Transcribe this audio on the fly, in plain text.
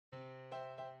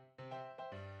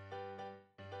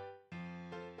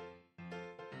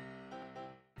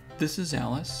This is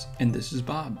Alice, and this is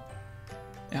Bob.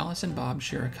 Alice and Bob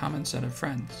share a common set of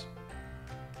friends.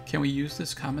 Can we use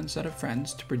this common set of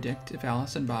friends to predict if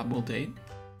Alice and Bob will date?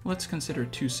 Let's consider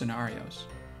two scenarios.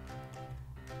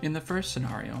 In the first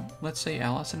scenario, let's say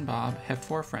Alice and Bob have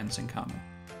 4 friends in common.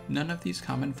 None of these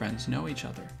common friends know each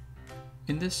other.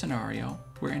 In this scenario,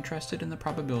 we're interested in the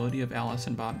probability of Alice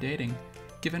and Bob dating,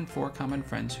 given 4 common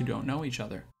friends who don't know each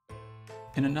other.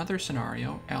 In another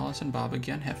scenario, Alice and Bob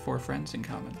again have 4 friends in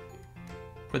common.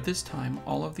 But this time,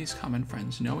 all of these common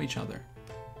friends know each other.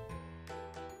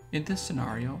 In this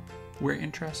scenario, we're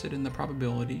interested in the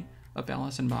probability of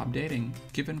Alice and Bob dating,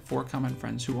 given 4 common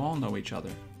friends who all know each other.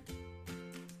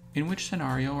 In which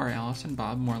scenario are Alice and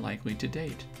Bob more likely to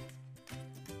date?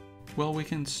 Well, we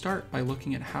can start by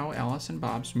looking at how Alice and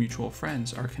Bob's mutual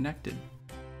friends are connected.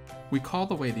 We call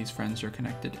the way these friends are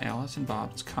connected Alice and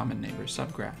Bob's common neighbor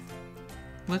subgraph.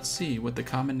 Let's see what the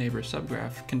common neighbor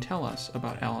subgraph can tell us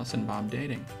about Alice and Bob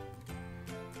dating.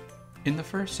 In the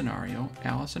first scenario,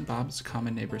 Alice and Bob's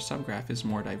common neighbor subgraph is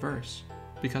more diverse,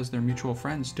 because their mutual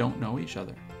friends don't know each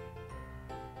other.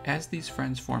 As these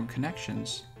friends form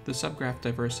connections, the subgraph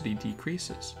diversity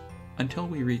decreases, until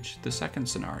we reach the second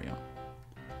scenario.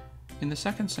 In the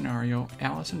second scenario,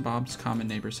 Alice and Bob's common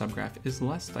neighbor subgraph is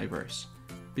less diverse,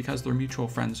 because their mutual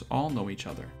friends all know each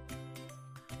other.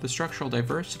 The structural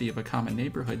diversity of a common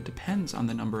neighborhood depends on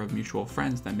the number of mutual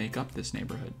friends that make up this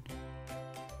neighborhood.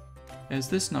 As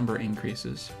this number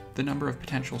increases, the number of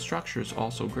potential structures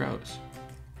also grows.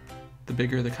 The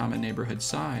bigger the common neighborhood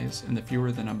size and the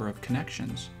fewer the number of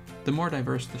connections, the more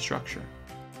diverse the structure.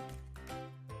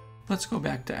 Let's go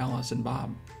back to Alice and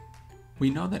Bob.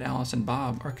 We know that Alice and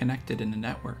Bob are connected in a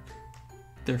network.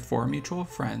 Their 4 mutual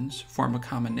friends form a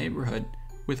common neighborhood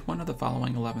with one of the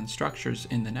following 11 structures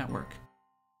in the network.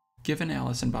 Given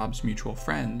Alice and Bob's mutual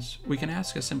friends, we can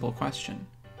ask a simple question.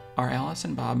 Are Alice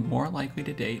and Bob more likely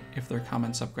to date if their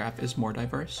common subgraph is more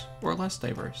diverse or less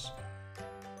diverse?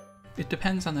 It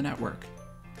depends on the network.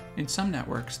 In some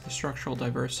networks, the structural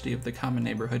diversity of the common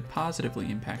neighborhood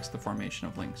positively impacts the formation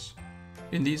of links.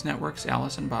 In these networks,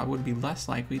 Alice and Bob would be less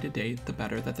likely to date the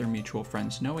better that their mutual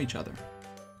friends know each other.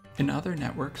 In other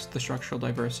networks, the structural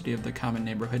diversity of the common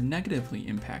neighborhood negatively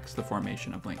impacts the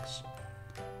formation of links.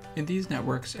 In these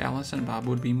networks, Alice and Bob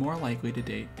would be more likely to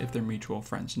date if their mutual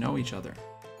friends know each other.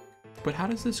 But how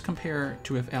does this compare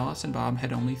to if Alice and Bob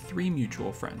had only 3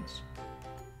 mutual friends?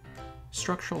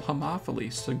 Structural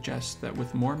homophily suggests that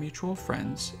with more mutual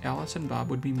friends, Alice and Bob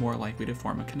would be more likely to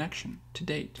form a connection, to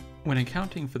date. When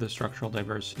accounting for the structural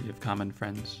diversity of common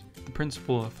friends, the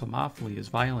principle of homophily is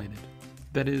violated.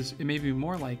 That is, it may be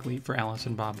more likely for Alice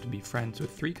and Bob to be friends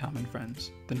with 3 common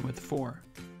friends than with 4.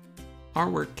 Our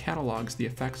work catalogs the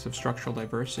effects of structural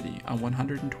diversity on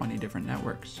 120 different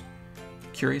networks.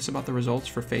 Curious about the results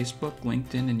for Facebook,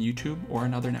 LinkedIn, and YouTube, or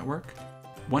another network?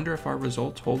 Wonder if our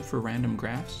results hold for random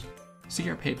graphs? See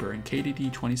our paper in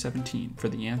KDD 2017 for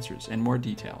the answers and more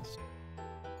details.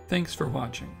 Thanks for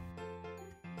watching.